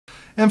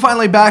And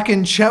finally, back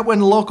in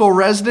Chetwynd, local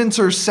residents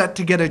are set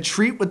to get a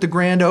treat with the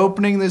grand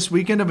opening this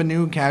weekend of a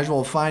new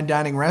casual fine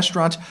dining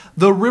restaurant,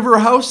 the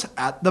Riverhouse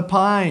at the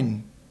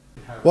Pine.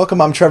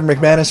 Welcome, I'm Trevor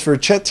McManus for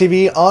Chet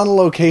TV on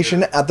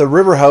location at the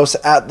Riverhouse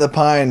at the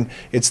Pine.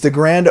 It's the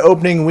grand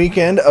opening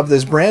weekend of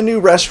this brand new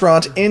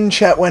restaurant in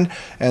Chetwynd,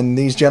 and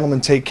these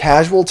gentlemen take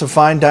casual to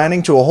fine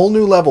dining to a whole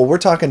new level. We're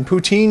talking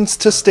poutines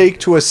to steak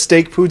to a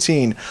steak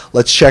poutine.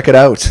 Let's check it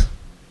out.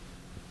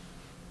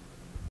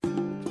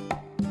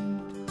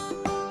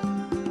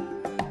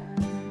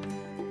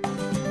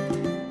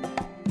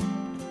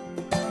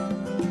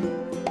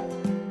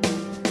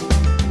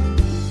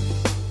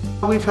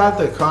 We've had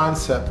the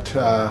concept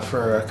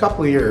for a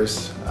couple of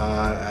years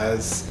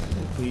as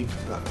we've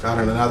got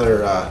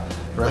another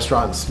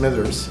restaurant in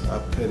Smithers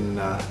up in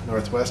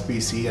northwest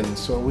BC, and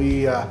so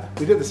we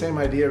did the same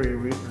idea. We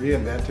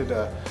reinvented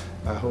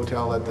a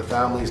hotel that the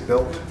families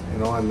built, you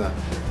know, in the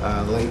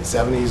late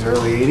 70s,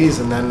 early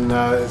 80s, and then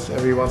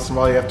every once in a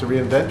while you have to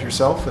reinvent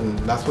yourself, and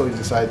that's what we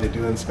decided to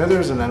do in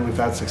Smithers, and then we've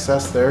had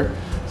success there.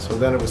 So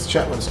then it was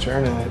Chetwynd's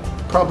turn, and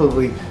it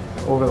probably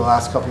over the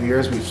last couple of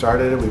years we've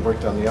started it. We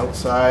worked on the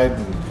outside,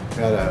 and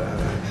we had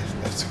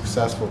a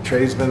successful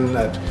tradesman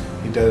that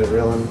he did a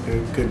real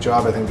good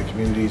job. I think the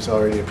community's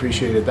already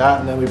appreciated that,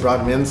 and then we brought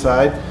him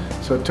inside.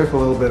 So it took a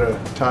little bit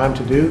of time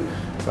to do,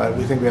 but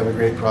we think we have a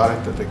great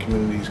product that the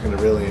community is going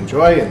to really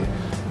enjoy,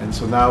 and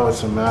so now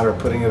it's a matter of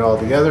putting it all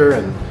together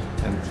and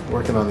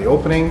working on the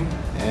opening,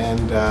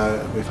 and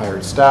we've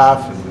hired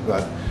staff, and we've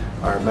got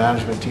our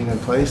management team in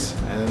place,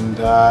 and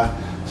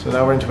so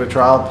now we're into a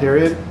trial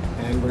period,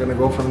 and we're going to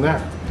go from there.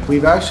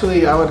 We've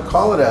actually, I would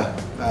call it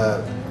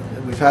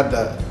we've had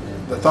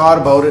the thought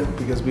about it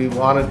because we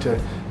wanted to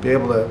be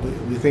able to,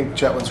 we think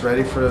Chetwynd's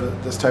ready for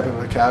this type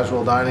of a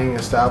casual dining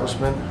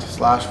establishment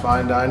 /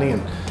 fine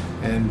dining,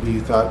 and we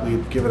thought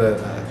we'd give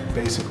it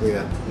basically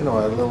a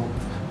little,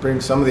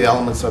 bring some of the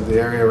elements of the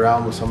area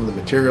around with some of the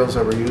materials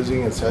that we're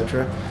using,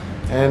 etc.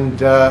 And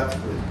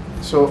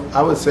so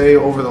I would say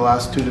over the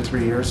last 2 to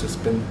 3 years it's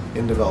been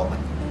in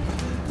development.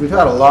 We've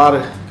had a lot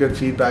of good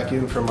feedback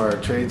even from our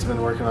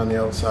tradesmen working on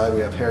the outside. We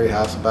have Harry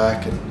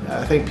Hasselback, and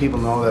I think people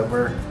know that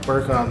we're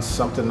working on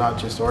something not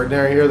just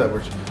ordinary here, that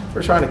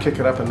we're trying to kick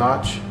it up a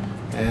notch.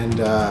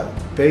 And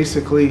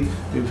basically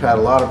we've had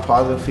a lot of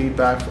positive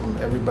feedback from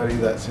everybody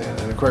that's in,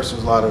 and of course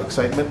there's a lot of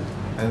excitement,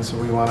 and so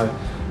we want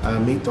to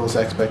meet those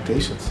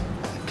expectations.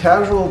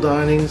 Casual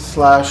dining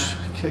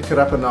 / kick it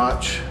up a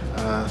notch,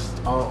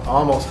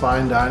 almost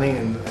fine dining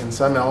in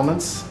some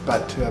elements,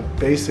 but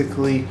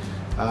basically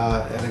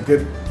in a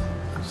good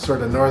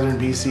sort of northern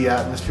BC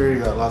atmosphere. You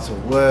got lots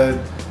of wood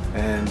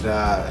and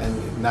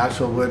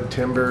natural wood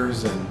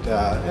timbers, and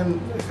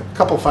a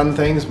couple fun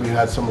things. We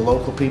had some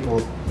local people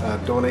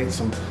donate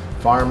some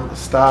farm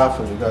stuff,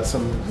 and we got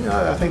some,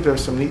 I think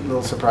there's some neat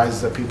little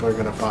surprises that people are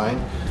going to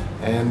find,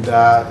 and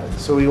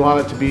so we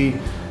want it to be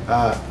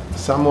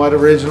somewhat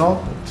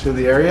original to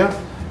the area,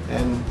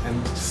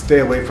 and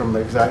stay away from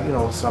exact,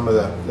 some of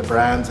the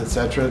brands,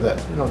 etc. that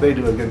they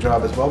do a good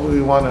job as well, but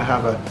we want to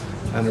have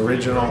an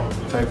original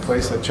type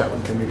place that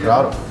Chetwynd can be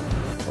proud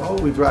of. Well,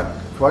 we've got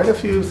quite a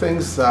few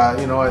things.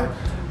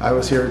 I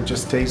was here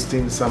just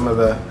tasting some of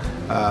the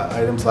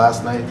items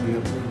last night.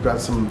 We've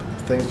got some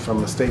things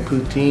from a steak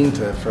poutine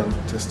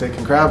to steak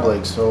and crab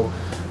legs. So,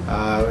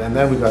 and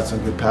then we've got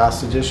some good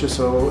pasta dishes.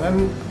 So,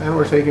 and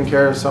we're taking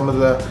care of some of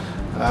the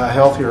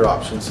healthier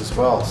options as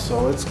well.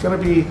 So it's going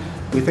to be,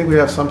 we think we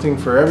have something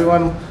for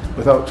everyone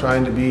without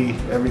trying to be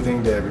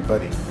everything to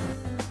everybody.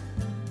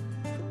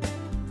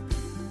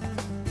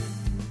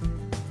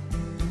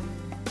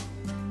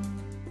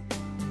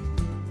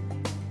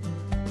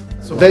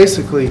 So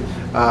basically,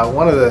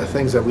 one of the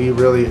things that we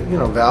really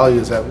value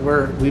is that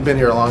we've been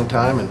here a long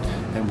time,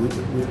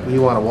 and we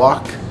want to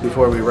walk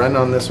before we run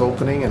on this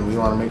opening, and we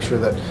want to make sure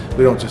that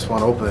we don't just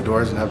want to open the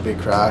doors and have a big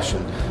crash.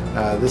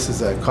 And this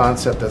is a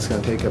concept that's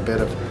going to take a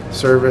bit of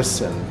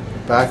service and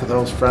back of the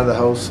house, front of the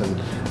house, and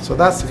so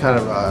that's the kind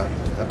of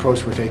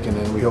approach we're taking,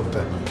 and we hope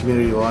the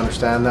community will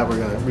understand that. We're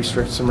going to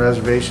restrict some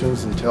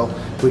reservations until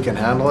we can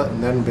handle it,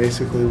 and then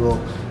basically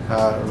we'll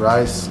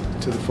rise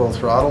to the full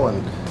throttle,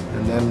 and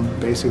then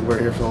basically we're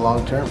here for the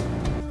long term.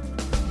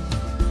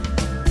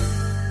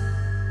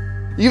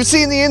 You've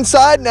seen the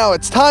inside, now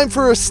it's time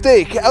for a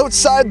steak.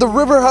 Outside the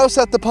Riverhouse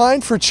at the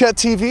Pine for Chet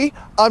TV,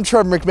 I'm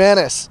Trevor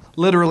McManus.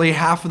 Literally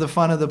half of the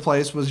fun of the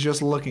place was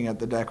just looking at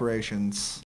the decorations.